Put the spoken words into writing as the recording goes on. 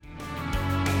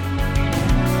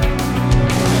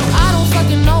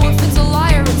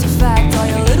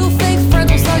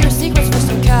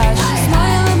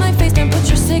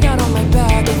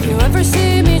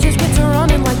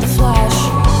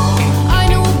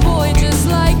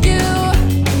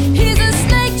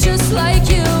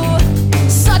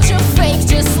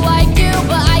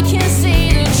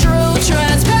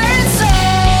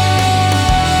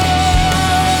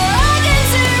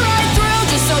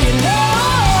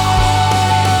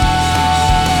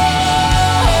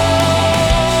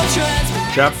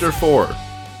Chapter 4.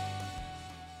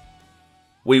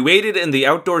 We waited in the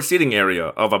outdoor seating area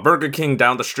of a Burger King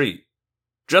down the street.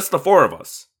 Just the four of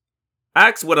us.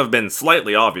 Axe would have been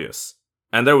slightly obvious,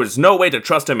 and there was no way to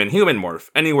trust him in human morph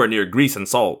anywhere near grease and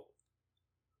salt.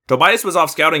 Tobias was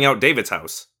off scouting out David's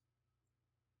house.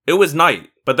 It was night,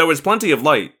 but there was plenty of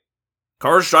light.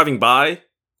 Cars driving by,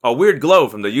 a weird glow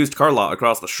from the used car lot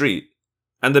across the street,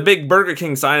 and the big Burger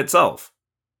King sign itself.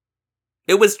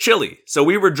 It was chilly, so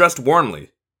we were dressed warmly.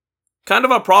 Kind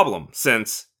of a problem,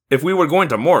 since, if we were going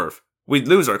to morph, we'd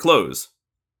lose our clothes.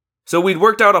 So we'd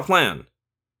worked out a plan.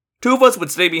 Two of us would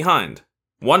stay behind.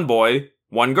 One boy,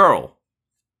 one girl.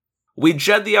 We'd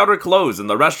shed the outer clothes in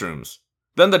the restrooms.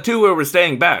 Then the two who were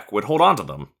staying back would hold on to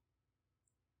them.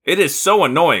 It is so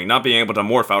annoying not being able to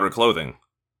morph outer clothing.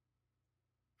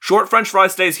 Short French fry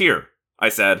stays here, I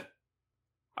said.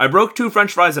 I broke 2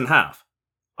 French fries in half.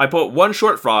 I put 1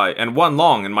 short fry and 1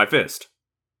 long in my fist.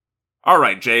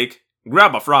 Alright, Jake,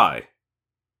 grab a fry.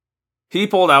 He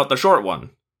pulled out the short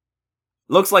one.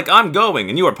 Looks like I'm going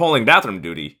and you are pulling bathroom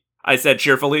duty, I said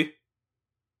cheerfully.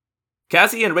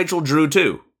 Cassie and Rachel drew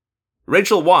too.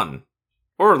 Rachel won.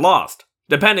 Or lost,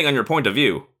 depending on your point of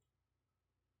view.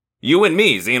 You and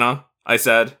me, Xena, I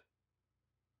said.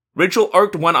 Rachel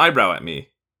arched one eyebrow at me.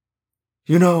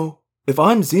 You know, if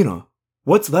I'm Xena,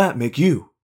 what's that make you?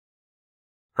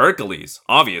 Hercules,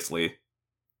 obviously.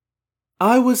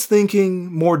 I was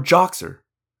thinking more Joxer.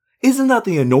 Isn't that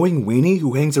the annoying weenie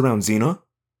who hangs around Xena?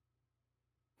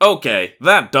 Okay,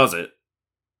 that does it.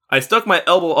 I stuck my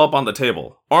elbow up on the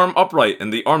table, arm upright in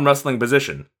the arm wrestling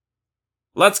position.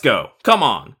 Let's go, come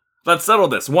on. Let's settle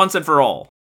this once and for all.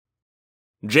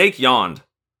 Jake yawned.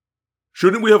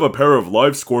 Shouldn't we have a pair of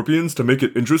live scorpions to make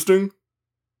it interesting?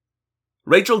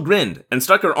 Rachel grinned and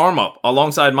stuck her arm up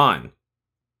alongside mine.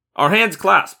 Our hands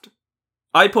clasped.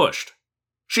 I pushed.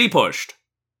 She pushed.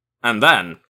 And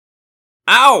then...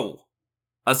 Ow!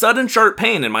 A sudden sharp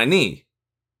pain in my knee.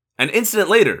 An instant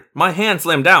later, my hand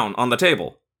slammed down on the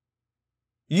table.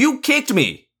 You kicked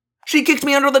me! She kicked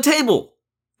me under the table!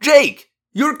 Jake!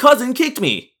 Your cousin kicked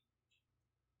me!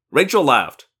 Rachel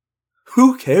laughed.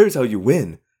 Who cares how you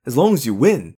win, as long as you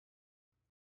win?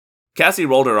 Cassie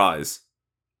rolled her eyes.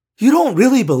 You don't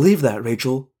really believe that,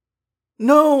 Rachel.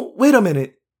 No, wait a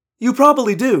minute. You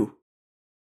probably do.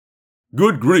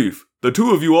 Good grief, the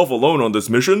two of you off alone on this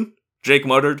mission? Jake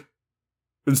muttered.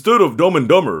 Instead of Dumb and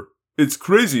Dumber, it's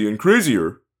crazy and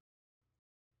crazier.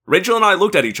 Rachel and I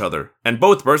looked at each other, and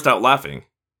both burst out laughing.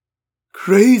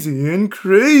 Crazy and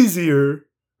crazier,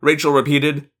 Rachel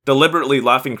repeated, deliberately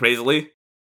laughing crazily.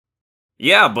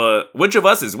 Yeah, but which of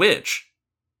us is which?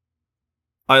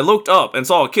 I looked up and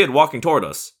saw a kid walking toward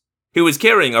us. He was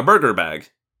carrying a burger bag.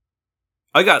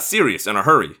 I got serious in a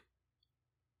hurry.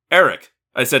 Eric,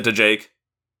 I said to Jake.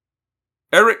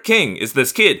 Eric King is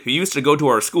this kid who used to go to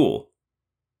our school.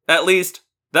 At least,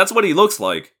 that's what he looks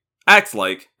like, acts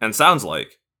like, and sounds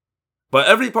like. But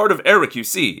every part of Eric you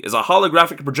see is a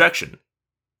holographic projection.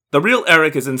 The real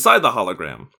Eric is inside the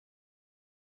hologram.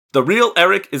 The real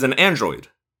Eric is an android.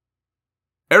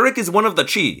 Eric is one of the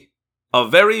Chi, a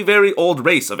very, very old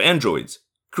race of androids,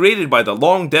 created by the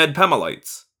long-dead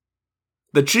Pemalites.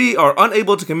 The Chi are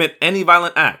unable to commit any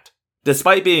violent act,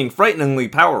 despite being frighteningly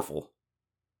powerful.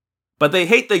 But they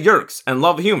hate the Yeerks and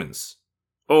love humans.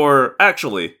 Or,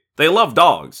 actually, they love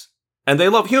dogs. And they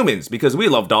love humans because we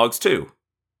love dogs too.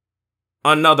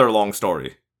 Another long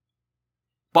story.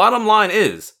 Bottom line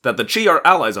is that the Chi are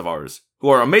allies of ours, who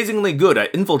are amazingly good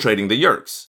at infiltrating the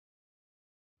Yeerks.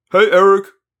 Hey, Eric,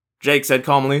 Jake said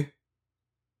calmly.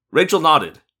 Rachel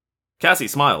nodded. Cassie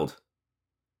smiled.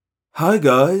 Hi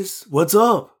guys, what's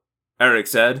up? Eric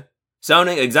said,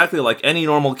 sounding exactly like any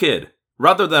normal kid,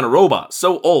 rather than a robot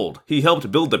so old he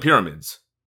helped build the pyramids.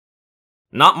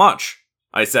 Not much,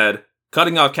 I said,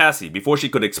 cutting off Cassie before she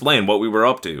could explain what we were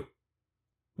up to.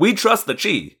 We trust the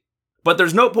Chi, but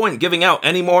there's no point giving out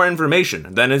any more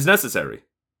information than is necessary.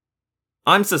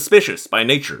 I'm suspicious by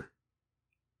nature.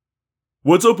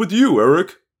 What's up with you,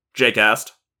 Eric? Jake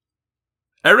asked.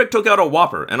 Eric took out a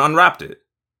Whopper and unwrapped it.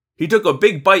 He took a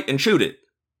big bite and chewed it.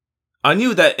 I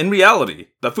knew that, in reality,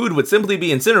 the food would simply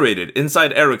be incinerated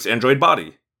inside Eric's android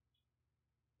body.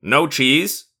 No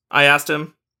cheese? I asked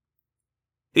him.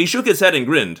 He shook his head and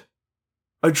grinned.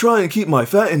 I try and keep my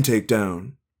fat intake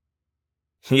down.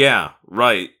 Yeah,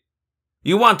 right.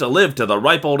 You want to live to the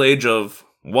ripe old age of,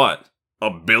 what,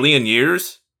 1 billion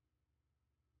years?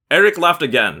 Eric laughed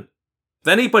again.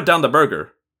 Then he put down the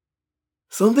burger.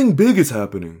 Something big is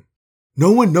happening.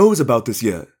 No one knows about this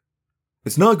yet.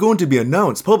 It's not going to be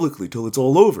announced publicly till it's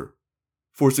all over.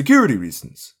 For security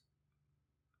reasons.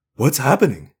 What's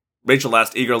happening? Rachel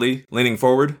asked eagerly, leaning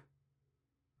forward.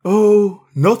 Oh,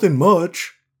 nothing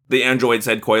much. The android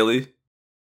said coyly.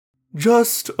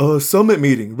 Just a summit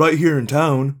meeting right here in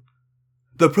town.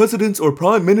 The presidents or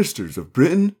prime ministers of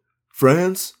Britain,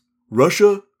 France,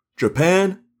 Russia,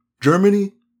 Japan,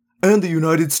 Germany, and the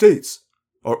United States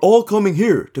are all coming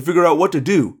here to figure out what to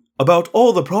do about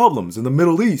all the problems in the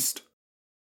Middle East.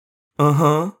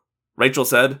 Uh-huh, Rachel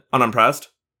said, unimpressed.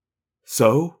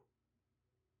 So?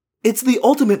 It's the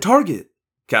ultimate target,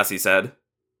 Cassie said.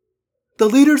 The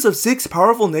leaders of 6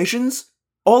 powerful nations,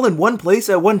 all in one place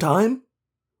at one time?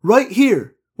 Right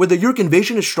here, where the Yeerk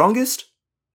invasion is strongest?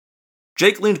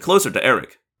 Jake leaned closer to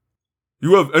Eric.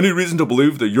 You have any reason to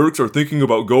believe the Yeerks are thinking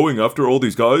about going after all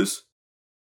these guys?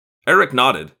 Eric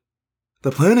nodded.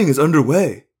 The planning is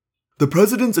underway. The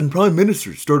presidents and prime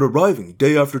ministers start arriving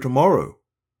day after tomorrow.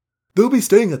 They'll be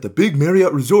staying at the big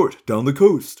Marriott resort down the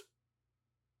coast.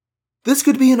 This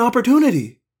could be an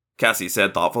opportunity, Cassie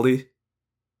said thoughtfully.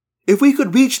 If we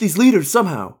could reach these leaders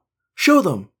somehow, show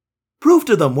them, prove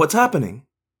to them what's happening.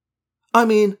 I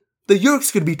mean, the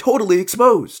Yeerks could be totally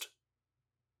exposed.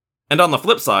 And on the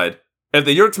flip side, if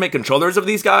the Yeerks make controllers of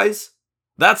these guys,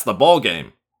 that's the ball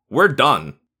game. We're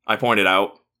done, I pointed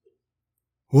out.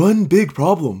 One big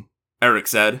problem, Eric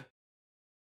said.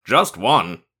 Just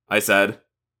one, I said.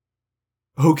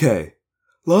 Okay,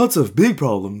 lots of big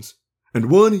problems, and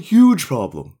one huge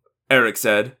problem, Eric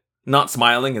said, not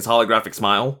smiling his holographic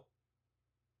smile.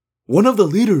 One of the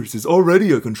leaders is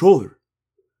already a controller.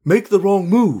 Make the wrong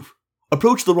move,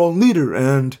 approach the wrong leader,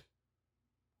 and...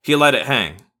 He let it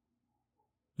hang.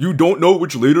 You don't know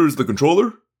which leader is the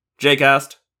controller? Jake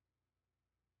asked.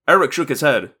 Eric shook his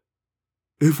head.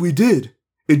 If we did,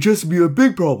 it'd just be a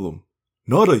big problem,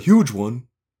 not a huge one.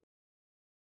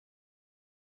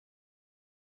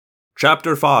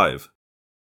 Chapter 5.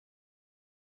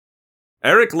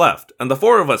 Eric left, and the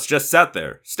 4 of us just sat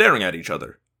there, staring at each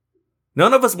other.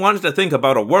 None of us wanted to think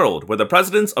about a world where the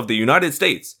presidents of the United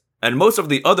States and most of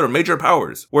the other major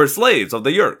powers were slaves of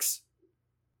the Yeerks.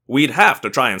 We'd have to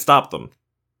try and stop them.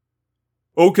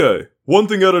 Okay, one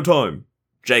thing at a time,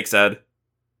 Jake said.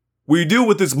 We deal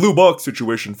with this blue box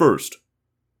situation first.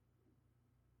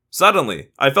 Suddenly,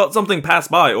 I felt something pass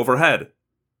by overhead.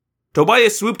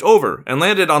 Tobias swooped over and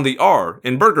landed on the R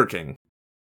in Burger King.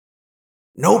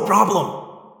 No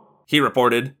problem, he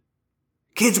reported.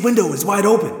 Kid's window is wide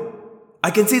open. I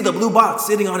can see the blue box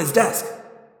sitting on his desk.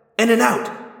 In and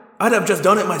out. I'd have just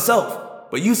done it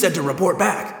myself, but you said to report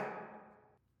back.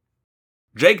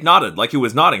 Jake nodded like he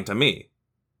was nodding to me.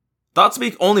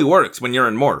 ThoughtSpeak only works when you're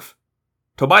in Morph.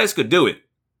 Tobias could do it.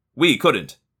 We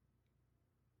couldn't.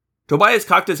 Tobias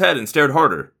cocked his head and stared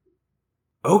harder.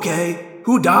 Okay,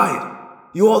 who died?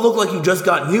 You all look like you just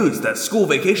got news that school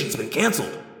vacation's been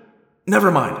cancelled.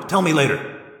 Never mind, tell me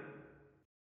later.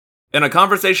 In a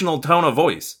conversational tone of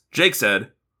voice, Jake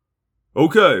said,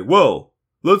 Okay, well,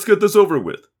 let's get this over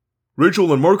with.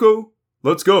 Rachel and Marco,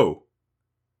 let's go.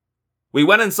 We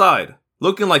went inside,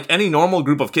 looking like any normal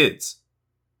group of kids.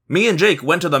 Me and Jake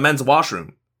went to the men's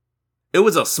washroom. It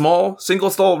was a small,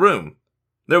 single-stall room.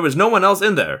 There was no one else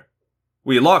in there.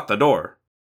 We locked the door.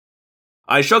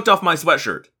 I shucked off my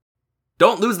sweatshirt.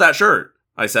 Don't lose that shirt,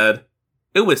 I said.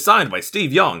 It was signed by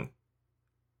Steve Young.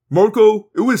 Marco,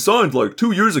 it was signed like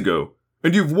 2 years ago,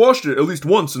 and you've washed it at least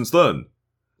once since then.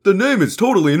 The name is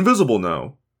totally invisible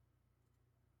now.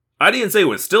 I didn't say it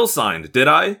was still signed, did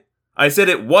I? I said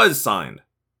it was signed.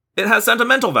 It has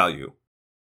sentimental value.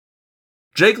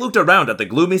 Jake looked around at the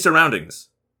gloomy surroundings.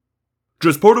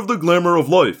 Just part of the glamour of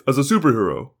life as a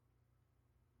superhero.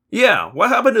 Yeah, what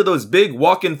happened to those big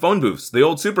walk-in phone booths the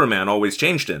old Superman always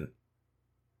changed in?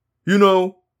 You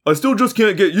know, I still just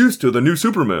can't get used to the new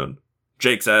Superman,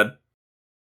 Jake said.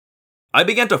 I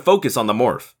began to focus on the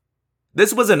morph.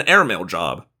 This was an airmail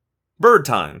job. Bird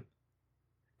time.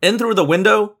 In through the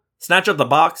window, snatch up the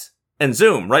box, and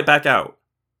zoom right back out.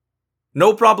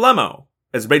 No problemo,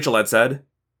 as Rachel had said.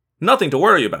 Nothing to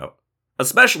worry about,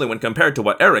 especially when compared to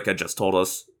what Eric had just told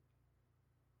us.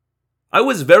 I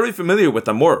was very familiar with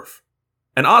the morph.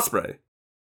 An osprey.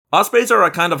 Ospreys are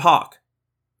a kind of hawk.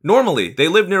 Normally, they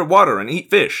live near water and eat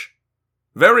fish.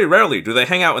 Very rarely do they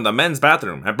hang out in the men's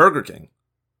bathroom at Burger King.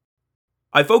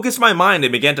 I focused my mind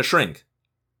and began to shrink.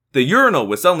 The urinal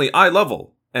was suddenly eye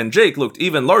level, and Jake looked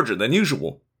even larger than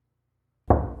usual.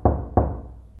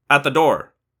 At the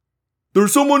door.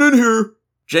 There's someone in here,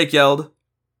 Jake yelled.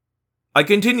 I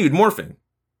continued morphing.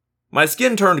 My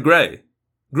skin turned gray.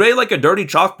 Gray like a dirty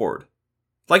chalkboard.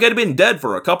 Like I'd been dead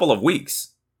for a couple of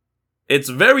weeks. It's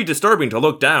very disturbing to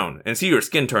look down and see your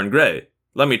skin turn gray,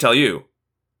 let me tell you.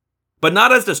 But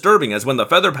not as disturbing as when the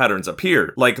feather patterns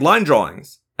appear like line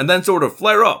drawings, and then sort of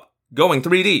flare up, going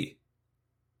 3D.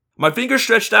 My fingers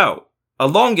stretched out,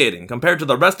 elongating compared to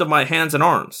the rest of my hands and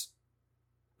arms.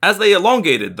 As they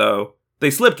elongated, though, they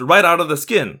slipped right out of the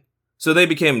skin, so they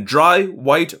became dry,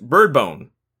 white bird bone.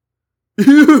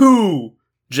 Ew!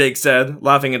 Jake said,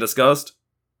 laughing in disgust.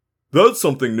 That's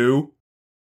something new.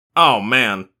 Oh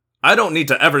man, I don't need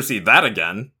to ever see that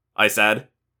again, I said.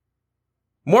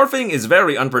 Morphing is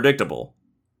very unpredictable.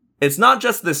 It's not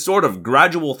just this sort of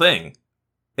gradual thing.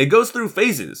 It goes through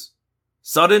phases.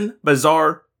 Sudden,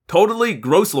 bizarre, totally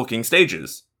gross-looking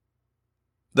stages.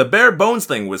 The bare bones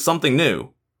thing was something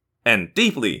new. And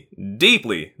deeply,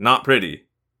 deeply not pretty.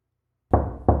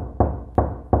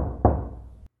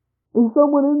 Is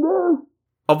someone in there?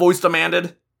 A voice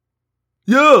demanded.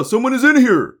 Yeah, someone is in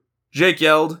here. Jake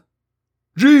yelled.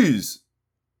 Jeez.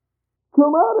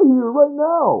 Come out of here right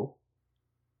now.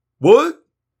 What?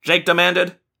 Jake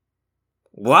demanded.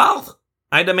 What?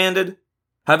 I demanded,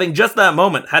 having just that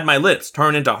moment had my lips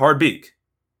turn into hard beak.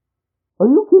 Are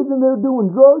you kids in there doing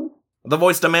drugs? The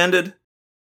voice demanded.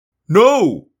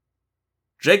 No.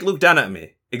 Jake looked down at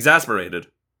me, exasperated.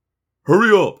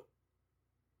 Hurry up.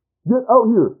 Get out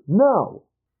here, now.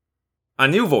 A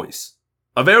new voice.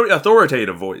 A very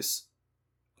authoritative voice.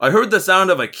 I heard the sound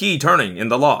of a key turning in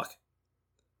the lock.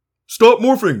 Stop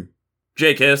morphing.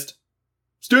 Jake hissed.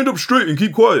 Stand up straight and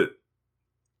keep quiet.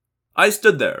 I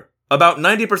stood there, about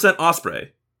 90%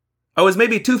 osprey. I was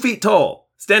maybe 2 feet tall,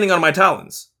 standing on my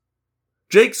talons.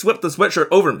 Jake swept the sweatshirt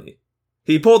over me.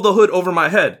 He pulled the hood over my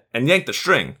head and yanked the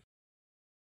string.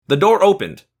 The door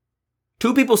opened.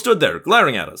 2 people stood there,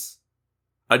 glaring at us.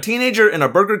 A teenager in a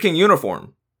Burger King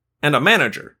uniform, and a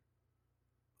manager.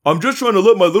 I'm just trying to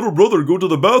let my little brother go to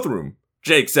the bathroom,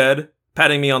 Jake said,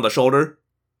 patting me on the shoulder.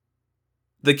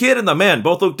 The kid and the man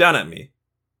both looked down at me.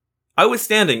 I was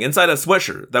standing inside a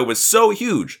sweatshirt that was so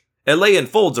huge it lay in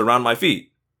folds around my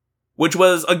feet, which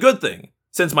was a good thing,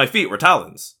 since my feet were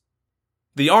talons.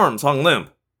 The arms hung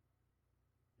limp.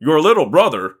 Your little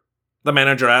brother? The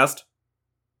manager asked.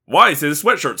 Why is his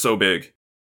sweatshirt so big?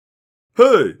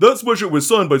 Hey, that sweatshirt was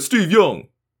signed by Steve Young,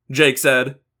 Jake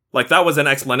said, like that was an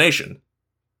explanation.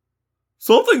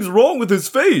 Something's wrong with his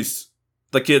face,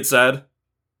 the kid said.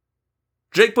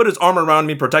 Jake put his arm around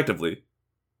me protectively.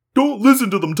 Don't listen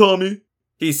to them, Tommy,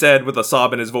 he said with a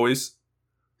sob in his voice.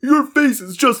 Your face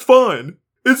is just fine.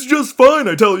 It's just fine,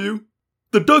 I tell you.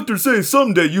 The doctor says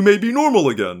someday you may be normal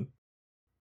again.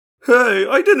 Hey,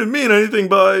 I didn't mean anything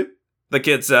by... the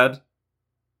kid said.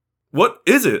 What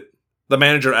is it? The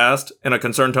manager asked in a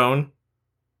concerned tone.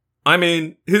 I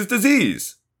mean, his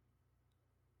disease.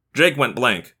 Jake went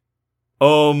blank.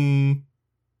 Beaconoma,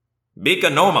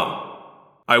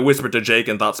 I whispered to Jake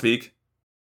in thought speak.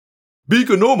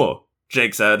 Beaconoma,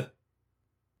 Jake said.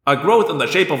 A growth in the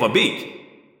shape of a beak,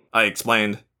 I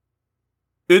explained.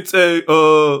 It's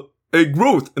a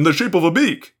growth in the shape of a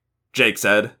beak, Jake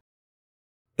said.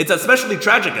 It's especially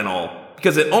tragic and all,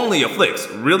 because it only afflicts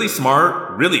really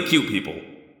smart, really cute people,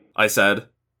 I said.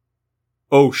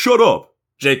 Oh, shut up,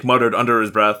 Jake muttered under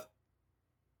his breath.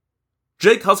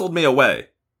 Jake hustled me away,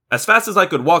 as fast as I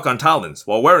could walk on talons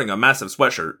while wearing a massive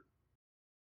sweatshirt.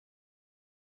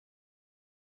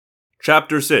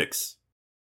 Chapter 6.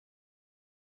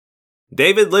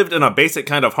 David lived in a basic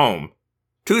kind of home.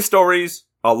 2 stories,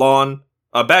 a lawn,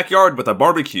 a backyard with a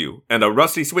barbecue, and a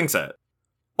rusty swing set.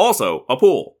 Also, a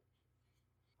pool.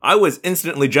 I was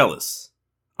instantly jealous.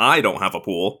 I don't have a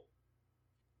pool.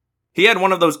 He had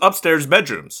one of those upstairs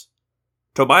bedrooms.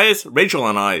 Tobias, Rachel,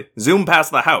 and I zoomed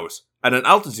past the house at an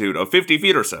altitude of 50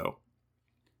 feet or so.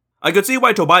 I could see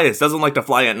why Tobias doesn't like to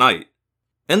fly at night.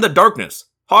 In the darkness,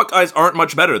 hawk eyes aren't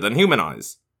much better than human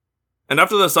eyes. And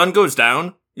after the sun goes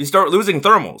down, you start losing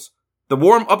thermals, the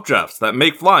warm updrafts that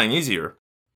make flying easier.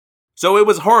 So it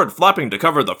was hard flapping to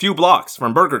cover the few blocks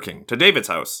from Burger King to David's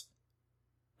house.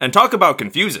 And talk about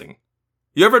confusing.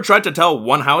 You ever tried to tell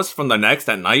one house from the next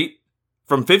at night?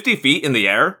 From 50 feet in the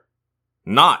air?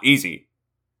 Not easy.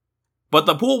 But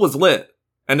the pool was lit,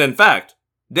 and in fact,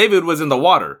 David was in the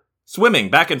water, swimming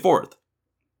back and forth.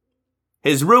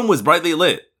 His room was brightly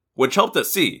lit, which helped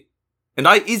us see, and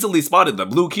I easily spotted the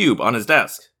blue cube on his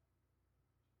desk.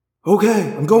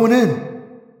 Okay, I'm going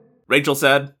in, Rachel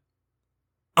said.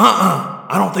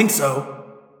 I don't think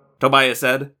so, Tobias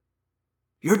said.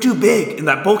 You're too big in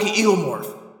that bulky eagle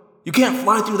morph. You can't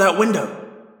fly through that window.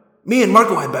 Me and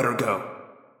Marco had better go.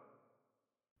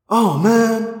 Oh,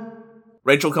 man,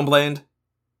 Rachel complained.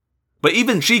 But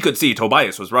even she could see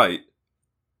Tobias was right.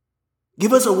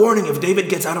 Give us a warning if David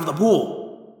gets out of the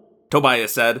pool,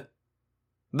 Tobias said.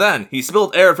 Then he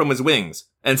spilled air from his wings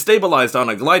and stabilized on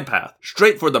a glide path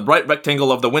straight for the bright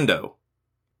rectangle of the window.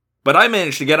 But I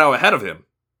managed to get out ahead of him.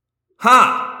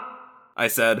 Ha! I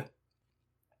said.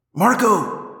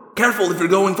 Marco, careful if you're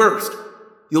going first.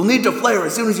 You'll need to flare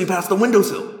as soon as you pass the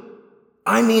windowsill.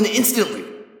 I mean instantly,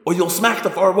 or you'll smack the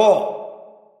far wall.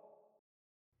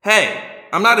 Hey,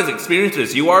 I'm not as experienced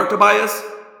as you are, Tobias,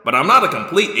 but I'm not a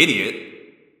complete idiot.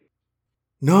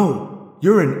 No,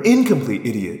 you're an incomplete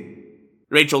idiot.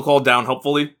 Rachel called down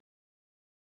helpfully.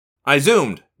 I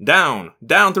zoomed, down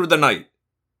through the night,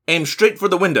 aimed straight for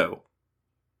the window.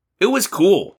 It was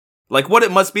cool, like what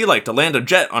it must be like to land a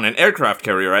jet on an aircraft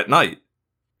carrier at night.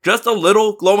 Just a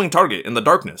little glowing target in the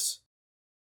darkness.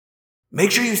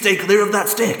 Make sure you stay clear of that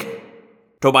stick,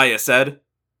 Tobias said.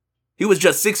 He was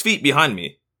just 6 feet behind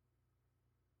me.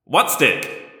 What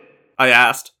stick? I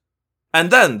asked.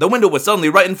 And then the window was suddenly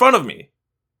right in front of me.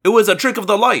 It was a trick of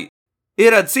the light.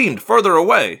 It had seemed further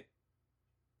away.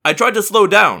 I tried to slow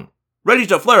down, ready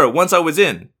to flare once I was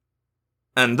in.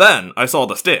 And then I saw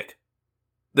the stick.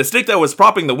 The stick that was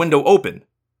propping the window open.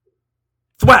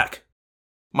 Thwack!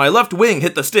 My left wing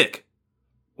hit the stick.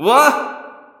 What?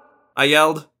 I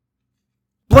yelled.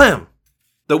 Blam!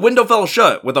 The window fell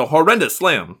shut with a horrendous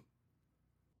slam.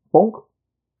 Bonk.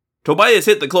 Tobias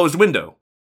hit the closed window.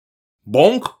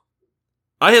 Bonk!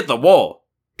 I hit the wall,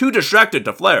 too distracted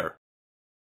to flare.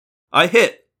 I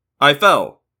hit. I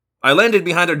fell. I landed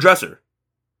behind a dresser.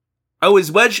 I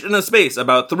was wedged in a space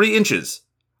about 3 inches,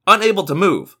 unable to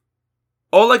move.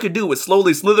 All I could do was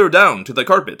slowly slither down to the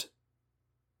carpet.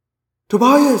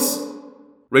 Tobias!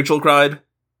 Rachel cried.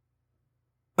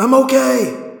 I'm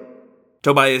okay,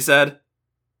 Tobias said.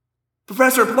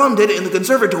 Professor Plum did it in the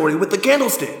conservatory with the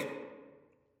candlestick.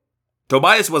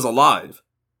 Tobias was alive,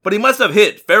 but he must have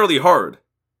hit fairly hard.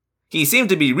 He seemed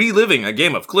to be reliving a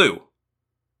game of Clue.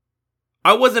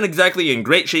 I wasn't exactly in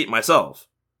great shape myself.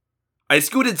 I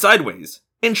scooted sideways,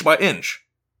 inch by inch.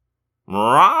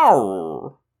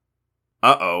 Meow.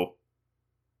 Uh-oh.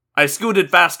 I scooted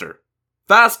faster,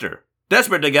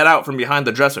 desperate to get out from behind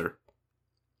the dresser.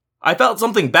 I felt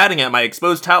something batting at my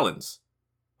exposed talons.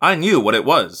 I knew what it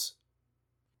was.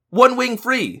 One wing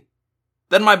free,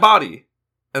 then my body,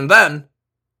 and then...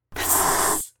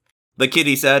 The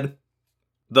kitty said.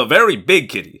 The very big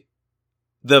kitty.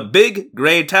 The big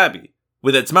gray tabby,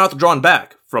 with its mouth drawn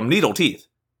back from needle teeth.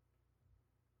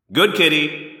 Good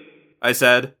kitty, I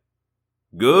said.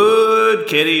 Good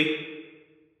kitty.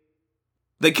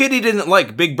 The kitty didn't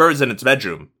like big birds in its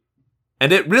bedroom,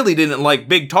 and it really didn't like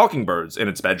big talking birds in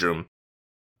its bedroom.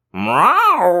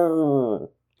 Meow,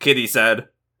 Kitty said,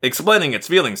 explaining its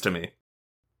feelings to me.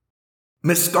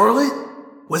 Miss Scarlet?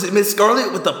 Was it Miss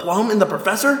Scarlet with the plum and the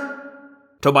professor?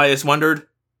 Tobias wondered.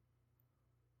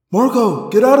 Marco,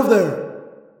 get out of there!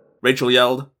 Rachel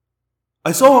yelled.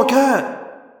 I saw a cat!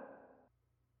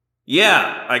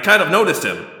 Yeah, I kind of noticed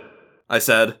him, I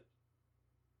said.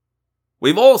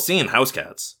 We've all seen house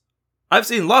cats. I've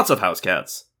seen lots of house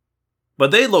cats. But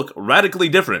they look radically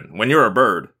different when you're a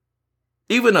bird.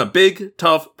 Even a big,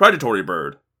 tough, predatory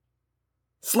bird.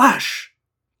 Slash!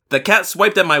 The cat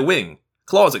swiped at my wing,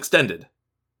 claws extended.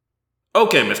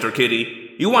 Okay, Mr.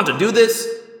 Kitty, you want to do this?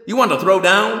 You want to throw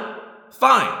down?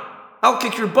 Fine, I'll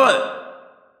kick your butt.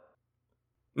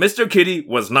 Mr. Kitty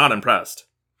was not impressed.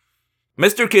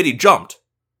 Mr. Kitty jumped.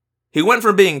 He went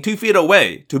from being 2 feet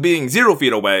away to being 0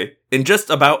 feet away in just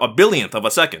about a billionth of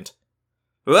a second.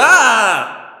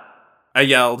 Ah! I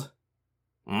yelled.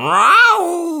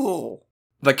 Meow!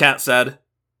 The cat said.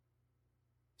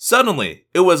 Suddenly,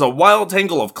 it was a wild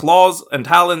tangle of claws and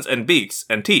talons and beaks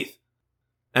and teeth.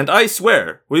 And I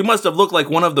swear, we must have looked like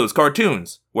one of those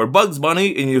cartoons where Bugs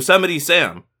Bunny and Yosemite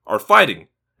Sam are fighting,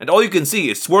 and all you can see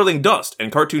is swirling dust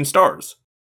and cartoon stars.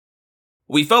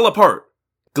 We fell apart,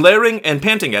 glaring and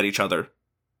panting at each other.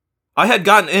 I had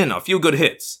gotten in a few good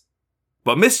hits,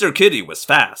 but Mr. Kitty was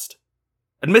fast.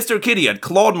 And Mr. Kitty had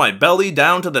clawed my belly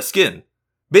down to the skin,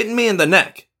 bitten me in the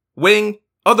neck, wing,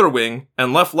 other wing,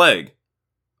 and left leg,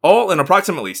 all in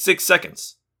approximately 6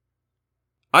 seconds.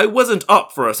 I wasn't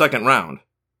up for a second round.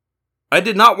 I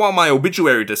did not want my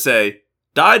obituary to say,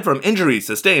 died from injuries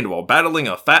sustained while battling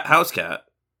a fat house cat.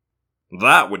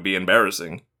 That would be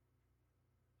embarrassing.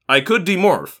 I could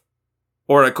demorph,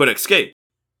 or I could escape.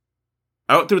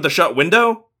 Out through the shut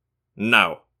window?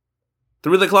 No.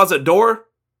 Through the closet door?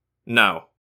 No.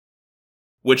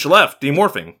 Which left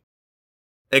demorphing.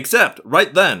 Except,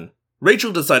 right then,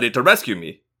 Rachel decided to rescue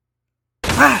me.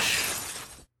 Crash!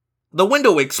 The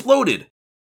window exploded.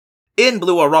 In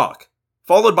blew a rock,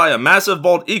 followed by a massive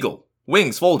bald eagle,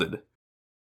 wings folded.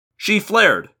 She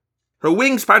flared, her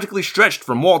wings practically stretched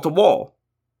from wall to wall.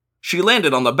 She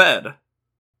landed on the bed.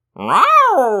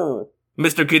 Row!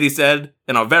 Mr. Kitty said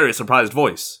in a very surprised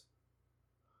voice.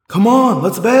 Come on,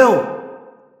 let's bail!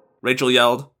 Rachel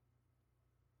yelled.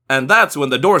 And that's when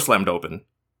the door slammed open.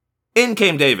 In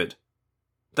came David.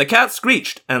 The cat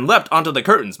screeched and leapt onto the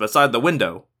curtains beside the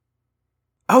window.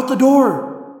 Out the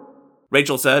door!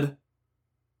 Rachel said.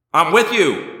 I'm with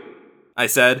you, I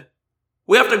said.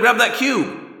 We have to grab that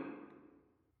cube.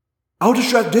 I'll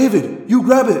distract David. You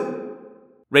grab it.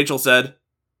 Rachel said.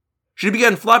 She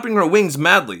began flapping her wings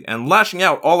madly and lashing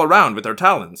out all around with her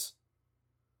talons.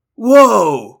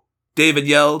 Whoa! David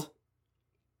yelled.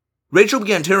 Rachel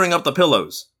began tearing up the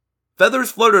pillows.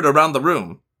 Feathers fluttered around the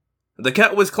room. The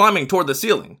cat was climbing toward the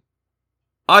ceiling.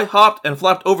 I hopped and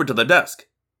flapped over to the desk.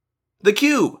 The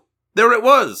cube! There it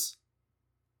was!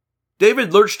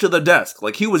 David lurched to the desk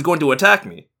like he was going to attack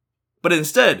me, but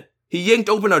instead, he yanked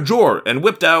open a drawer and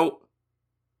whipped out...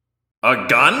 A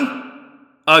gun?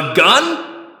 A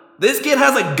gun? This kid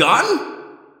has a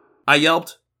gun? I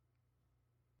yelped.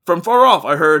 From far off,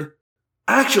 I heard,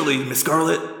 Actually, Miss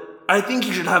Scarlet, I think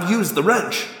you should have used the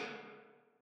wrench.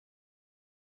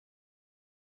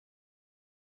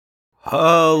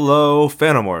 Hello,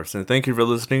 Phantomorphs, and thank you for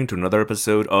listening to another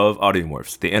episode of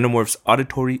Audiomorphs, the Animorphs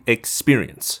auditory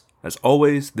experience. As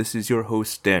always, this is your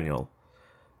host, Daniel.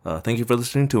 Thank you for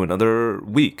listening to another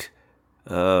week.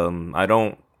 I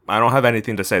don't have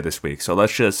anything to say this week, so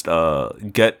let's just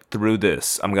get through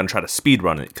this. I'm gonna try to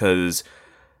speedrun it, because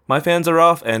my fans are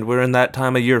off, and we're in that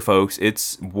time of year, folks.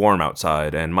 It's warm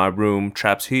outside, and my room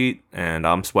traps heat, and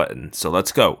I'm sweating, so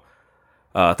let's go.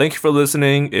 Thank you for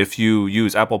listening. If you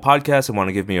use Apple Podcasts and want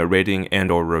to give me a rating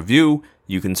and or review,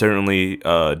 you can certainly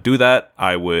do that.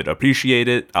 I would appreciate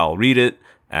it. I'll read it,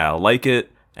 I'll like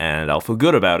it, and I'll feel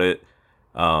good about it.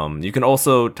 You can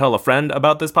also tell a friend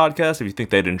about this podcast if you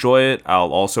think they'd enjoy it.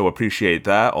 I'll also appreciate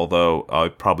that, although I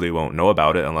probably won't know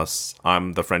about it unless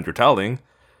I'm the friend you're telling.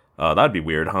 That'd be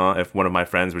weird, huh? If one of my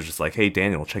friends was just like, hey,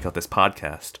 Daniel, check out this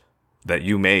podcast that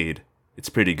you made. It's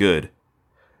pretty good.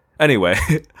 Anyway,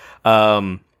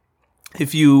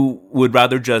 if you would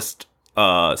rather just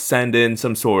send in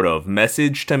some sort of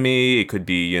message to me, it could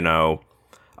be,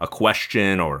 a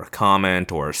question or a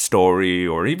comment or a story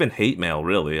or even hate mail,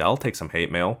 really. I'll take some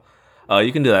hate mail.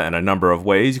 You can do that in a number of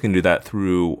ways. You can do that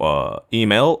through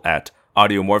email at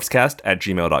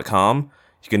audiomorphscast@gmail.com.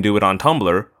 You can do it on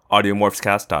Tumblr,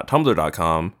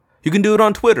 audiomorphscast.tumblr.com. You can do it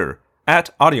on Twitter,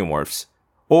 @audiomorphs.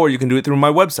 Or you can do it through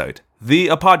my website,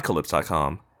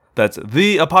 theapocalypse.com. That's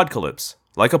The Apocalypse,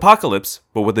 like apocalypse,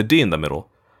 but with a D in the middle.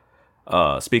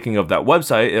 Speaking of that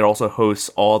website, it also hosts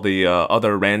all the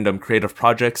other random creative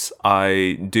projects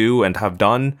I do and have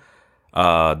done.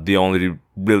 The only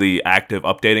really active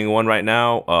updating one right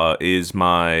now is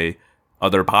my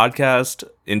other podcast,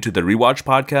 Into the Rewatch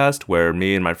podcast, where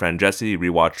me and my friend Jesse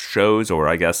rewatch shows, or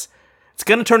I guess it's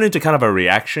going to turn into kind of a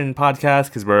reaction podcast,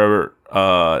 because we're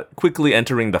quickly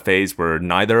entering the phase where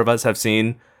neither of us have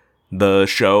seen the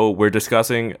show we're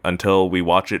discussing until we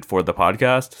watch it for the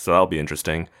podcast, so that'll be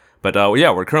interesting. But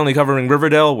yeah, we're currently covering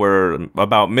Riverdale. We're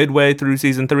about midway through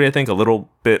season 3, I think, a little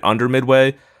bit under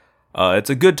midway. It's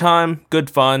a good time, good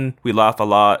fun. We laugh a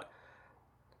lot.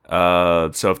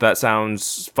 So if that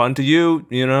sounds fun to you,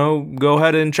 go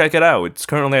ahead and check it out. It's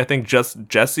currently, I think, just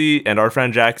Jesse and our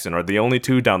friend Jackson are the only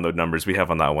 2 download numbers we have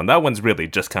on that one. That one's really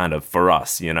just kind of for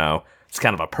us, It's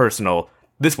kind of a personal,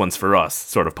 this one's for us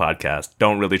sort of podcast.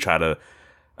 Don't really try to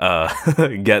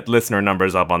get listener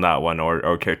numbers up on that one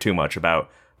or care too much about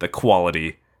the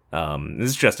quality. This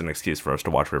is just an excuse for us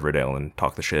to watch Riverdale and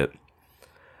talk the shit.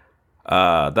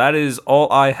 That is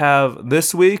all I have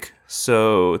this week.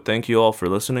 So thank you all for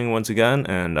listening once again,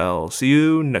 and I'll see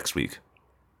you next week.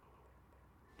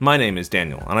 My name is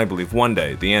Daniel, and I believe one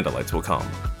day the Andalites will come.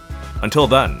 Until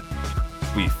then,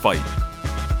 we fight.